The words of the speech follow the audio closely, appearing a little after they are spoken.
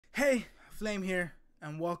Hey, Flame here,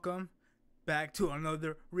 and welcome back to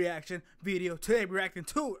another reaction video. Today we're reacting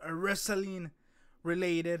to a wrestling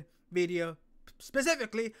related video,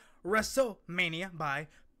 specifically WrestleMania by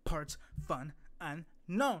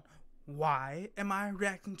partsfunknown. Why am I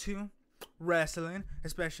reacting to wrestling,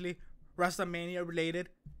 especially WrestleMania related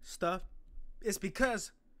stuff? It's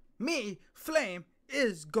because me, Flame,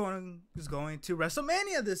 is going to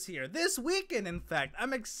WrestleMania this weekend. In fact,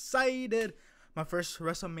 I'm excited. My first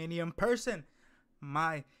WrestleMania in person.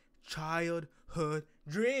 My childhood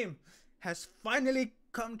dream has finally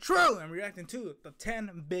come true. I'm reacting to the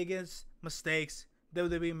 10 biggest mistakes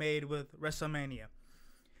WWE made with WrestleMania.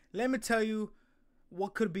 Let me tell you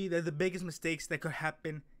what could be the biggest mistakes that could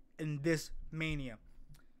happen in this Mania.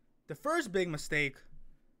 The first big mistake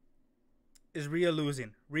is Rhea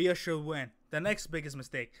losing. Rhea should win. The next biggest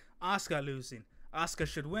mistake, Asuka losing. Asuka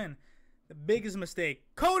should win. The biggest mistake,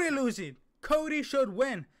 Cody losing. Cody should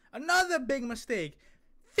win. Another big mistake,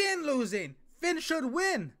 Finn losing. Finn should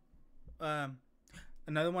win.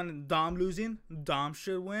 Another one, Dom losing. Dom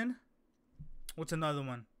should win. What's another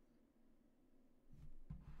one?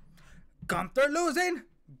 Gunther losing.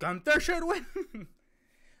 Gunther should win.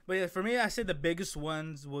 But yeah, for me, I said the biggest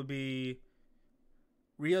ones would be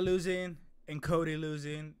Rhea losing and Cody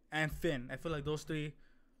losing and Finn. I feel like those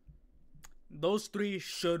three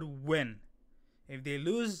should win. If they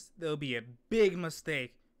lose, there'll be a big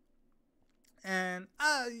mistake. And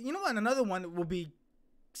you know what? Another one will be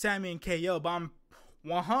Sammy and KO, but I'm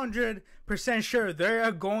 100% sure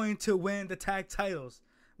they're going to win the tag titles.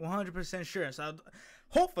 100% sure. So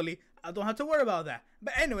hopefully I don't have to worry about that.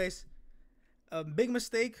 But anyways, a big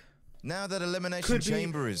mistake. Now that Elimination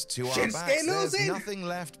Chamber is to our backs, there's nothing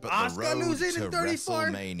left but Asuka the road to 34.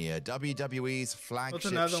 WrestleMania, WWE's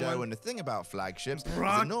flagship show. And the thing about flagships is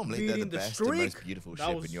that normally they're the best and most beautiful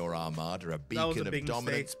ship in your armada, a beacon of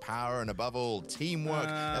dominance, power, and above all, teamwork.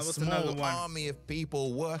 A small army of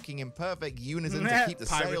people working in perfect unison to keep the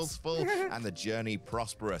sails full and the journey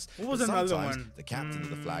prosperous. What was another one? The captain of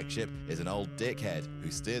the flagship is an old dickhead who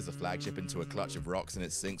steers the flagship into a clutch of rocks and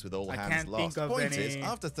it sinks with all hands lost. Point is,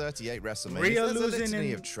 after 38 WrestleMania, there's a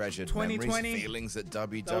litany of treasured memories, feelings that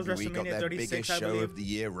WWE got their biggest show of the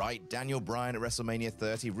year right. Daniel Bryan at WrestleMania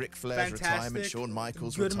 30, Ric Flair's retirement, Shawn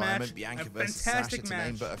Michaels' retirement, Bianca versus Sasha, to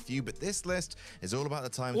name but a few. But this list is all about the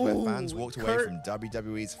times where fans walked away from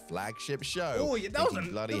WWE's flagship show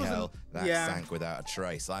thinking, bloody hell, that sank without a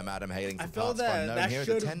trace. I'm Adam, hailing from partsfunknown. Here are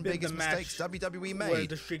the 10 biggest mistakes WWE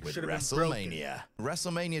made with WrestleMania.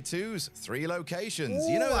 WrestleMania 2's 3 locations.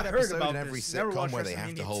 You know that episode in every sitcom where they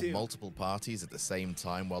have to hold multiple parties at the same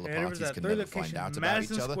time while the parties can never find out about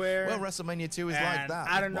each other? Well, WrestleMania 2 is like that.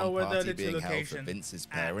 I don't know where the other being held for Vince's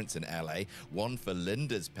parents in LA, one for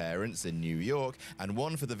Linda's parents in New York, and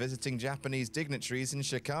one for the visiting Japanese dignitaries in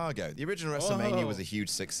Chicago. The original WrestleMania was a huge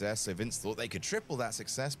success, so Vince thought they could triple that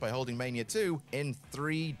success by holding Mania 2 in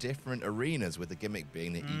 3 different arenas, with the gimmick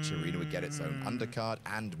being that each arena would get its own undercard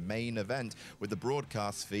and main event, with the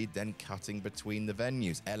broadcast feed then cutting between the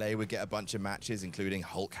venues. LA would get a bunch of matches, including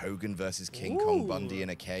Hulk Hogan versus King Kong Bundy in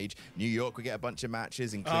a cage. New York would get a bunch of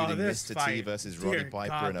matches, including Mr. T versus Roddy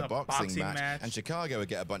Piper in a boxing match. And Chicago would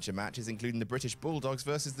get a bunch of matches, including the British Bulldogs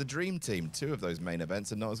versus the Dream Team. 2 of those main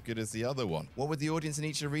events are not as good as the other one. What would the audience in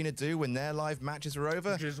each arena do when their live matches were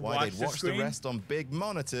over? Why, they'd watch the rest on big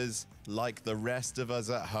monitors like the rest of us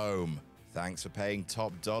at home. Thanks for paying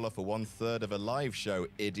top dollar for 1/3 of a live show,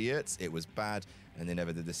 idiots. It was bad, and they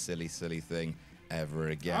never did this silly thing ever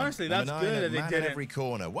again. Honestly, that's good. They did every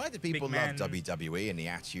corner. Why did people love WWE in the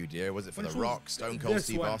Attitude Era? Was it for The Rock, Stone Cold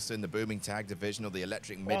Steve Austin, the booming tag division, or the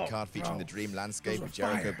electric mid-card featuring the Dream Landscape with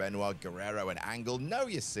Jericho, Benoit, Guerrero, and Angle? No,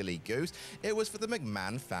 you silly goose. It was for the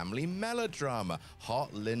McMahon family melodrama.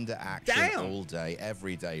 Hot Linda action all day,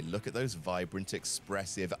 every day. Look at those vibrant,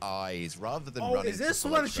 expressive eyes. Rather than running is this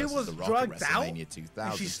when she was drugged out? WrestleMania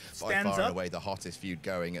 2000, by far and away the hottest feud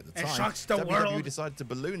going at the time. Shocks the WWE world. decided to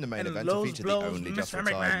balloon the main event to feature the only just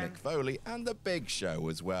retired Mick Foley and the Big Show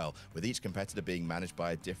as well, with each competitor being managed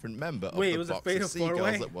by a different member of the box of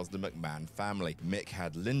seagulls that was the McMahon family. Mick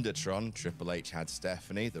had Lindatron, Triple H had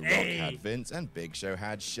Stephanie, The Rock had Vince, and Big Show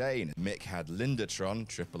had Shane. Mick had Lindatron,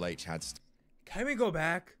 Triple H had Can we go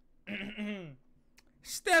back?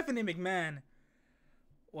 Stephanie McMahon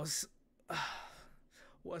was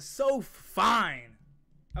so fine.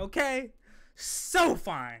 Okay? So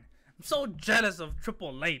fine. I'm so jealous of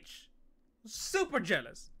Triple H. Super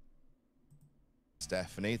jealous.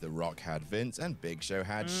 Stephanie, The Rock had Vince, and Big Show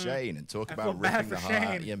had Shane. And talk about ripping the heart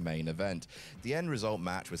out of your main event. The end result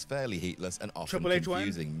match was fairly heatless and often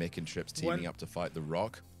confusing. Mick and Trips teaming up to fight The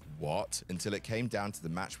Rock. what? Until it came down to the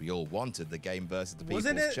match we all wanted, the Game versus the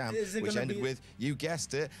Wasn't People's it- Champ, is it which gonna ended be- with, you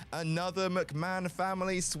guessed it, another McMahon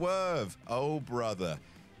family swerve. Oh, brother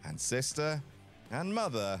and sister and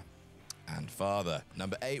mother and father.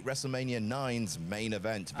 Number 8, WrestleMania 9's main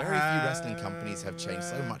event. Very few wrestling companies have changed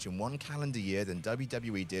so much in one calendar year than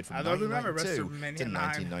WWE did from I don't remember 1992 WrestleMania to 9.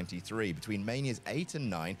 1993. Between Manias 8 and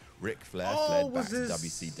 9, Ric Flair Oh, fled was back to this-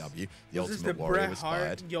 WCW. The was this Ultimate the Warrior Bret was Hart,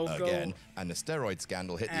 fired Yoko, again, and the steroid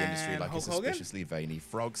scandal hit the industry and like a Hulk Hogan? suspiciously veiny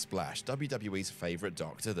frog splash. WWE's favorite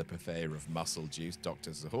doctor, the purveyor of muscle juice,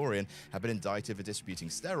 Dr. Zahorian, had been indicted for distributing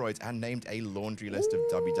steroids and named a laundry list of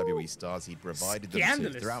WWE stars he'd provided them to.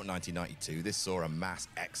 Scandalous. Throughout 1992, this saw a mass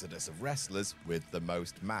exodus of wrestlers with the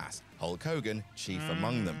most mass. Hulk Hogan, chief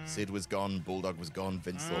among them. Sid was gone, Bulldog was gone,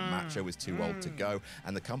 Vince thought Macho was too old to go,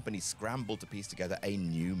 and the company scrambled to piece together a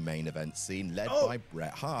new main event scene led by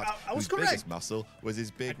Bret Hart, I was whose correct. biggest muscle was his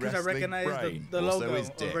big 'Cause I wrestling recognized brain. the Also logo his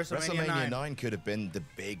of dick. WrestleMania 9 could have been the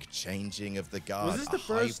big changing of the guard. Was this the a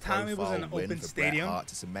first time it was an high-profile win open for stadium? Bret Hart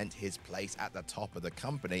to cement his place at the top of the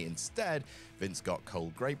company. Instead, Vince got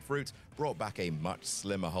cold grapefruit, brought back a much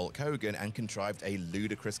slimmer Hulk Hogan, and contrived a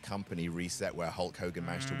ludicrous company reset where Hulk Hogan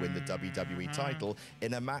managed to win the WWE title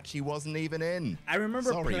in a match he wasn't even in. I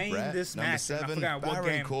remember Sorry, playing Brett. this Number match, and I 7, forgot what Baron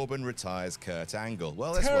game. Corbin retires Kurt Angle.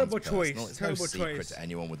 Well, this Terrible one's personal. choice. It's Terrible no secret choice. to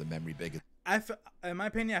anyone with a memory bigger. In my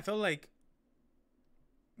opinion, I felt like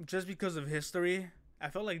just because of history, I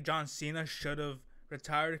felt like John Cena should have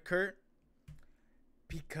retired Kurt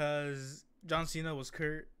because John Cena was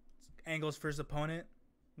Kurt Angle's first opponent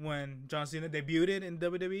when John Cena debuted in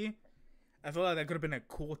WWE. I felt like that could have been a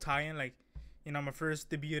cool tie-in. Like, you know,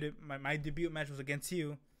 my debut match was against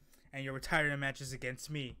you, and your retirement match is against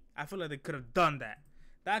me. I feel like they could have done that.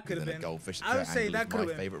 That could have been. I would say that could have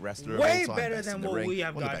been favorite wrestler way of all time, better best than in the what ring, we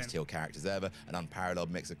have one of the gotten. best heel characters ever, an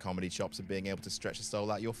unparalleled mix of comedy chops and being able to stretch the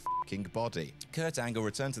soul out your fucking body. Kurt Angle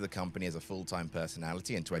returned to the company as a full-time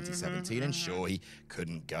personality in 2017, and sure, he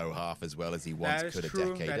couldn't go half as well as he once could a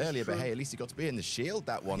decade earlier, but hey, at least he got to be in the Shield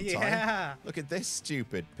that one time. Look at this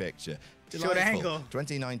stupid picture. Delightful. Angle.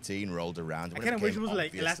 2019 rolled around. I kind of wish it was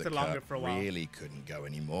like it lasted longer for a while. Really couldn't go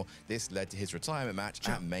anymore. This led to his retirement match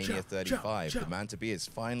at Mania 35. The man to be his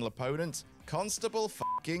final opponent, Constable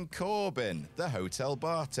fucking Corbin, the hotel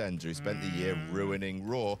bartender who spent the year ruining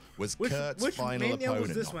Raw, was Kurt's final Mania was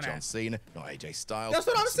opponent. this Not one John at? Cena, not AJ Styles. That's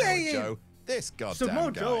what I'm not Samoa saying. Joe. This goddamn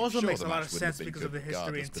Samoa guy. Joe also Sure, makes the a lot match of wouldn't have sense been because good of the history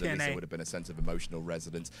regardless, in but at least TNA. there would have been a sense of emotional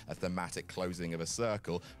resonance, a thematic closing of a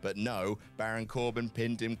circle. But no, Baron Corbin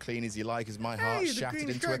pinned him clean as you like as my heart Hey, the shattered green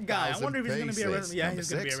into shirt 1,000 guy. I wonder if he's gonna be a pieces. Yeah, Number he's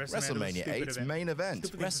gonna be a 6, WrestleMania. WrestleMania Stupid 8's event. main event.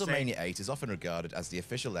 Stupid thing to say. WrestleMania 8 is often regarded as the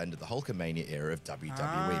official end of the Hulkamania era of WWE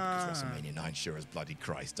because WrestleMania 9 sure as bloody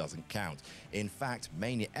Christ doesn't count. In fact,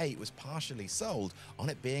 Mania 8 was partially sold on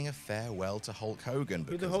it being a farewell to Hulk Hogan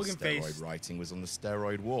because the Hogan steroid face? writing was on the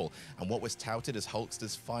steroid wall, and what was touted as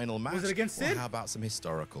Hulkster's final match. Was it against Well, Sid? how about some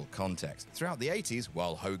historical context? Throughout the 80s,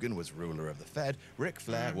 while Hogan was ruler of the Fed, Ric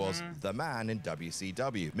Flair was the man in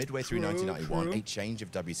WCW. Midway through 1991, a change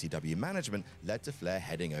of WCW management led to Flair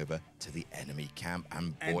heading over to the enemy camp,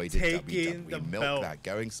 and boy did taking the WWE milk belt. that,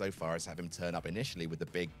 going so far as have him turn up initially with the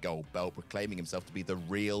big gold belt, proclaiming himself to be the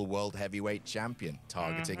real world heavyweight champion,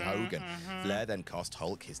 targeting Hogan. Flair then cost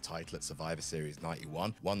Hulk his title at Survivor Series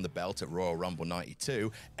 91, won the belt at Royal Rumble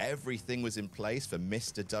 92. Everything was in place for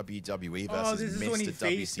Mr. WWE versus this is when he Mr.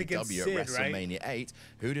 faced against WCW at Sid, right? WrestleMania 8.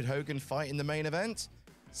 Who did Hogan fight in the main event?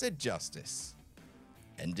 Sid Justice.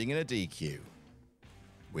 Ending in a DQ.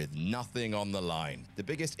 With nothing on the line. The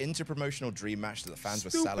biggest interpromotional dream match that the fans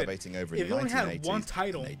were Stupid. salivating over If in you the only 1980s. had one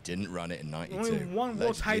title, and they didn't run it in 92. only one world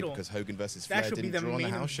Allegedly title, because Hogan versus that Flair should be didn't the draw on the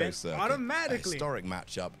main house show event circuit. automatically. A historic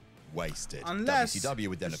matchup. Wasted. Unless WCW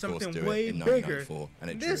would then, there's of course, something do way it in bigger. 1994, and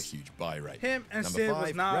it This- drew a huge buy rate. him and Number Sid was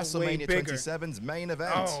 5, not way WrestleMania bigger. 27's main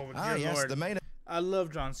event. Oh, dear yes, Lord. the main I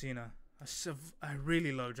love John Cena. I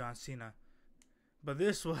really love John Cena. But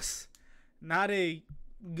this was not a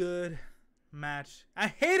good match. I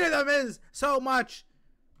hated The Miz so much.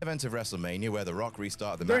 event of WrestleMania where The Rock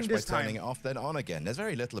restarted the During match by this time. turning it off, then on again. There's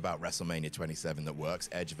very little about WrestleMania 27 that works.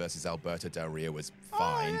 Edge versus Alberto Del Rio was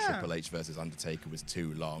fine. yeah. Triple H versus Undertaker was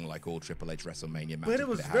too long, like all Triple H WrestleMania matches. But it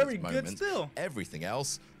was had very its good moments. still. Everything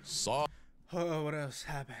else, saw. Oh, what else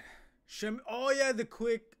happened? Oh yeah, the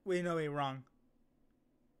quick. Wait, no, wait, wrong.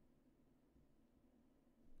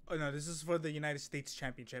 Oh no, this is for the United States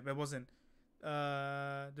Championship. It wasn't.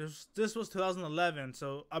 This was 2011.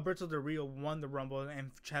 So Alberto Del Rio won the Rumble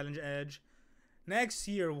and challenged Edge. Next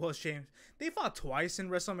year was James. They fought twice in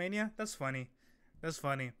WrestleMania. That's funny. That's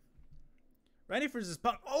funny. Randy versus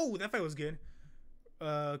Punk. Oh, that fight was good.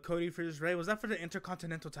 Cody versus Ray. Was that for the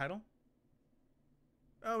Intercontinental title?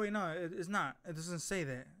 Oh wait, no, it's not. It doesn't say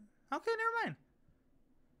that. Okay, never mind.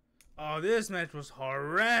 Oh, this match was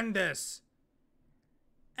horrendous.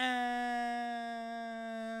 And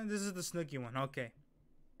this is the Snooki one. Okay.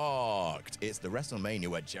 It's the WrestleMania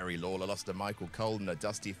where Jerry Lawler lost to Michael Cole in a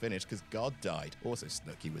dusty finish because God died. Also,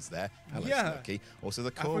 Snooki was there. Hello, Snooki. Also, the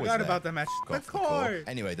core was there. I forgot about that match. The core.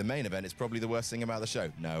 Anyway, the main event is probably the worst thing about the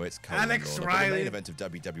show. No, it's Cole Alex and Lawler. Riley. But the main event of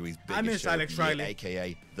WWE's biggest show of the year,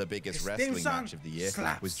 a.k.a. the biggest wrestling match of the year,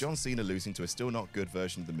 was John Cena losing to a still not good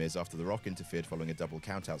version of The Miz after The Rock interfered following a double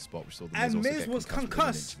countout spot, which saw The Miz also get concussed within an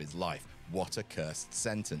inch of his life. What a cursed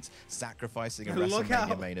sentence. Sacrificing a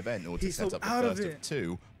WrestleMania main event in order to set up the first of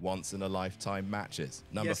two once-in-a-lifetime matches.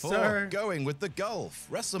 Number 4, going with the golf.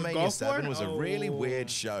 WrestleMania 7 was a really weird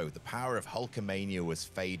show. The power of Hulkamania was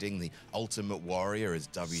fading. The Ultimate Warrior as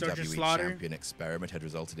WWE Champion experiment had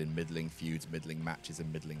resulted in middling feuds, middling matches,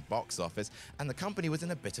 and middling box office. And the company was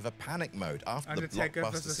in a bit of a panic mode. After the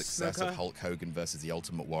blockbuster success of Hulk Hogan versus the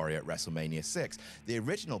Ultimate Warrior at WrestleMania 6, the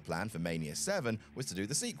original plan for Mania 7 was to do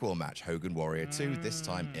the sequel match, Hogan Warrior 2, this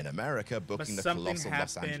time in America, booking the colossal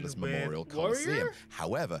Los Angeles Memorial Coliseum.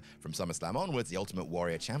 However, from SummerSlam onwards, the Ultimate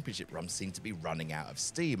Warrior Championship run seemed to be running out of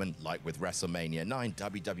steam, and like with WrestleMania 9,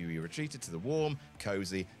 WWE retreated to the warm,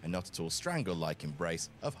 cozy, and not at all strangle-like embrace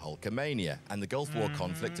of Hulkamania. And the Gulf War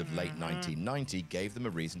conflict of late 1990 gave them a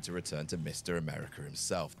reason to return to Mr. America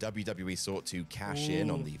himself. WWE sought to cash in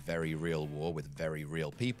on the very real war with very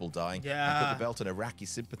real people dying, and put the belt on Iraqi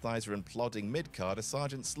sympathizer and plodding mid-carder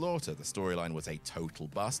Sergeant Slaughter. The storyline was a total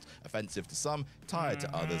bust, offensive to some, tired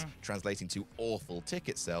to others, translating to awful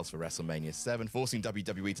ticket sales for WrestleMania 7, forcing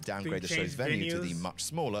WWE to downgrade the show's venue to the much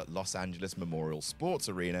smaller Los Angeles Memorial Sports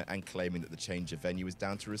Arena, and claiming that the change of venue was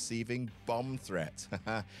down to receiving bomb threats.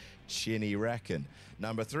 Chinny reckon.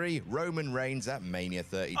 Number 3, Roman Reigns at Mania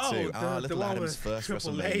 32. Little Adam's first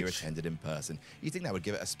WrestleMania attended in person. You'd think that would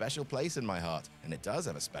give it a special place in my heart, and it does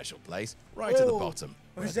have a special place right at the bottom.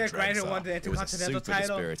 Was that Grinder won the Intercontinental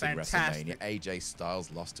title? WrestleMania. AJ Styles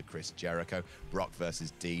lost to Chris Jericho. Brock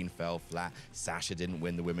versus Dean fell flat. Sasha didn't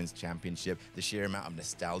win the Women's Championship. The sheer amount of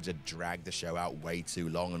nostalgia dragged the show out way too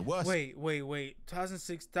long, and worse. Wait.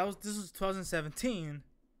 2006. This was 2017.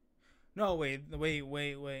 No, wait.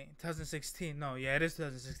 2016. No, yeah, it is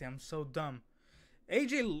 2016. I'm so dumb.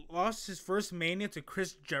 AJ lost his first Mania to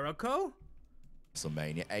Chris Jericho?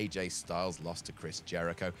 WrestleMania. AJ Styles lost to Chris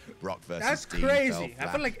Jericho. Brock versus That's Dean crazy. fell flat.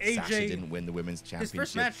 I feel like AJ Sasha didn't win the Women's Championship. His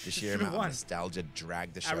first match the sheer amount of nostalgia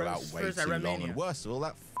dragged the show out way too long, and worse of all,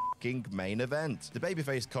 that fucking main event. The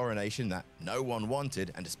babyface coronation that no one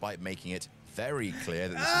wanted, and despite making it very clear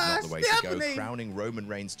that this is not the way to go, crowning Roman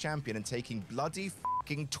Reigns champion and taking bloody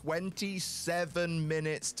fucking 27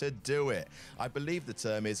 minutes to do it. I believe the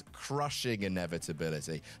term is crushing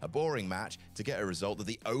inevitability. A boring match to get a result that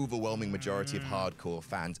the overwhelming majority of hardcore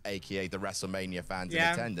fans, aka the WrestleMania fans in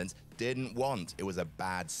attendance, didn't want. It was a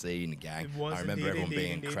bad scene, gang. I remember everyone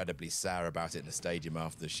being incredibly sour about it in the stadium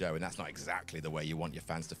after the show, and that's not exactly the way you want your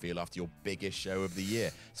fans to feel after your biggest show of the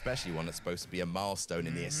year, especially one that's supposed to be a milestone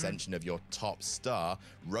in the ascension of your top star.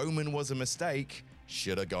 Roman was a mistake.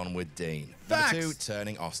 Should have gone with Dean. Number 2,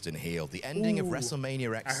 turning Austin heel. The ending of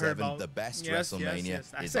WrestleMania X7, the best WrestleMania,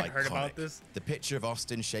 is iconic. The picture of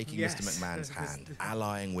Austin shaking Mr. McMahon's hand,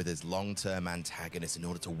 allying with his long-term antagonist in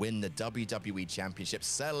order to win the WWE Championship,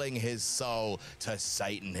 selling his soul to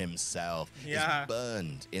Satan himself, is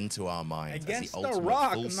burned into our minds as the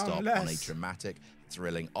ultimate full stop on a dramatic,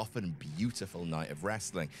 thrilling, often beautiful night of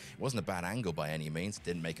wrestling. It wasn't a bad angle by any means. It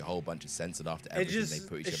didn't make a whole bunch of sense, and after everything they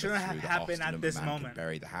put each other through, that Austin and McMahon could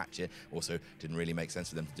bury the hatchet. Also, didn't really make sense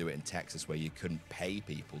for them to do it in Texas, where you couldn't pay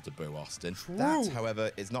people to boo Austin. That,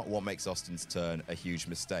 however, is not what makes Austin's turn a huge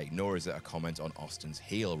mistake, nor is it a comment on Austin's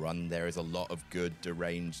heel run. There is a lot of good,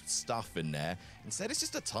 deranged stuff in there. Instead, it's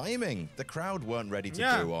just a timing. The crowd weren't ready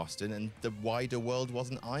to boo Austin, and the wider world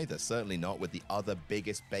wasn't either. Certainly not with the other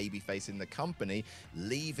biggest babyface in the company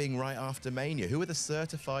leaving right after Mania. Who are the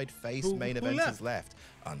certified face main eventers left?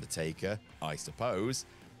 Undertaker, I suppose.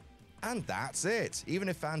 And that's it. Even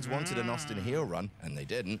if fans wanted an Austin heel run, and they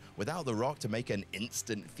didn't, without The Rock to make an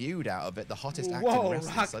instant feud out of it, the hottest acting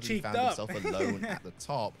wrestler suddenly found himself alone at the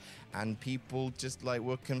top, and people just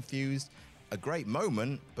were confused. A great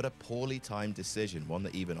moment, but a poorly timed decision, one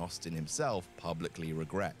that even Austin himself publicly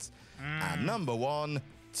regrets. And number 1,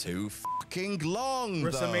 too fucking long,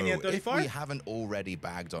 WrestleMania 35? If we haven't already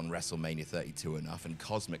bagged on WrestleMania 32 enough, and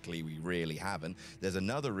cosmically we really haven't, there's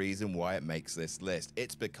another reason why it makes this list.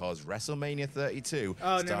 It's because WrestleMania 32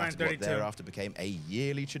 started what thereafter became a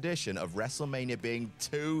yearly tradition of WrestleMania being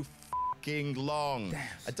too fucking long. Damn,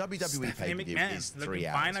 A WWE pay-per-view McMahon is looking 3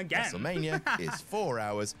 fine hours. again. WrestleMania is 4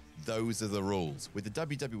 hours. Those are the rules. With the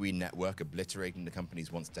WWE network obliterating the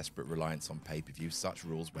company's once desperate reliance on pay-per-view, such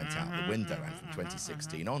rules went out the window, and from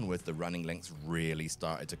 2016 onward, the running lengths really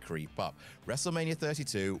started to creep up. WrestleMania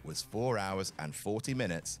 32 was 4 hours and 40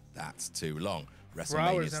 minutes. That's too long.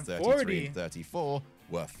 WrestleMania's 33 and 34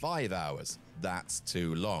 were 5 hours. That's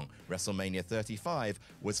too long. WrestleMania 35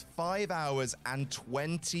 was 5 hours and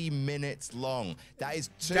 20 minutes long. That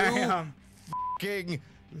is too fucking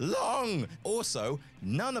long. Also,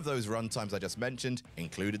 none of those run times I just mentioned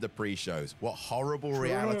included the pre-shows. What horrible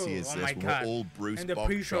reality is this when we're all Bruce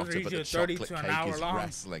Bogtrotter but the chocolate cake is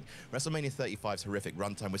wrestling? WrestleMania 35's horrific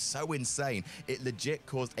runtime was so insane, it legit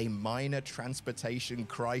caused a minor transportation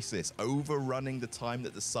crisis, overrunning the time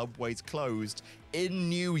that the subways closed in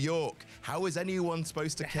New York. How is anyone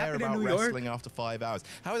supposed to care about wrestling after 5 hours?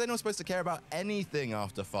 How is anyone supposed to care about anything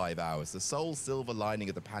after 5 hours? The sole silver lining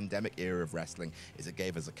of the pandemic era of wrestling is it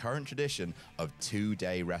gave us a current tradition of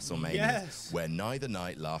 2-day WrestleMania, where neither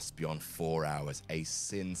night lasts beyond 4 hours. A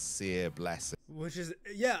sincere blessing. Which is,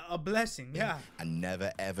 a blessing, And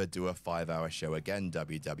never ever do a 5-hour show again,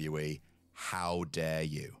 WWE. How dare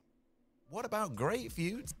you? What about great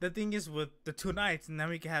feuds? The thing is with the 2 nights, and then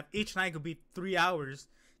we can have each night could be 3 hours,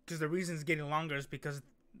 because the reason it's getting longer is because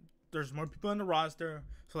there's more people on the roster,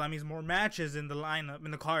 so that means more matches in the lineup,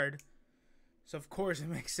 in the card. So of course it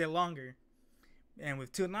makes it longer. And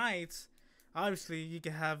with 2 nights, obviously you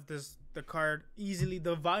can have the card easily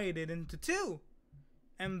divided into 2,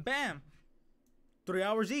 and bam, 3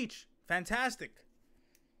 hours each. Fantastic.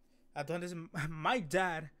 I've done this. My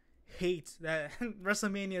dad hates that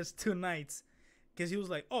WrestleMania is 2 nights, because he was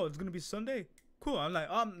like, oh, it's gonna be Sunday, cool. I'm like,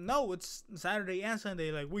 no, it's Saturday and Sunday.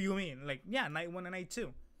 Like, what do you mean? Like, yeah, night 1 and night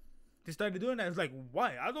 2. They started doing that. It's like,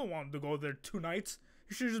 why? I don't want to go there 2 nights.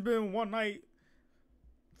 You should just been 1 night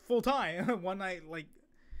full time. 1 night, like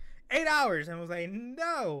 8 hours. And I was like,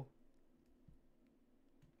 no,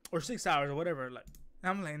 or 6 hours or whatever. Like,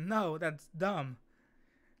 I'm like, no, that's dumb.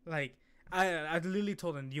 Like, I literally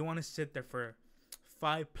told him, do you want to sit there for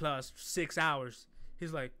 5 plus 6 hours?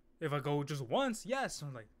 He's like, if I go just once, yes.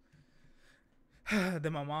 I'm like,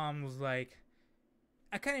 then my mom was like,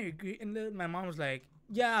 I kind of agree. And then my mom was like,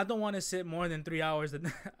 yeah, I don't want to sit more than 3 hours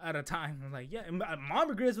at a time. I'm like, yeah, and my mom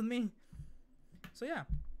agrees with me. So yeah,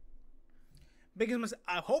 biggest mistake.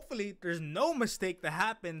 Hopefully there's no mistake that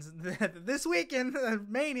happens this weekend,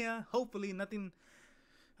 Mania. Hopefully nothing.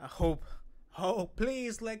 I hope. Oh,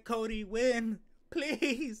 please let Cody win.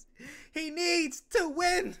 Please, he needs to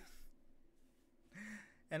win.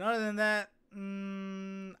 And other than that,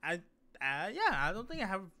 I don't think I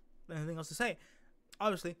have anything else to say.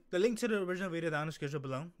 Obviously, the link to the original video down in the description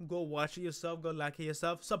below. Go watch it yourself. Go like it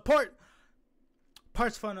yourself. Support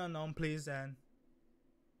partsfunknown, please, and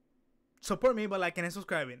support me by liking and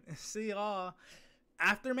subscribing. See y'all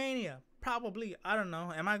after Mania. Probably. I don't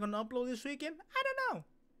know. Am I gonna upload this weekend? I don't know.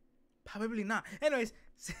 Probably not. Anyways,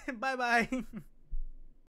 bye bye.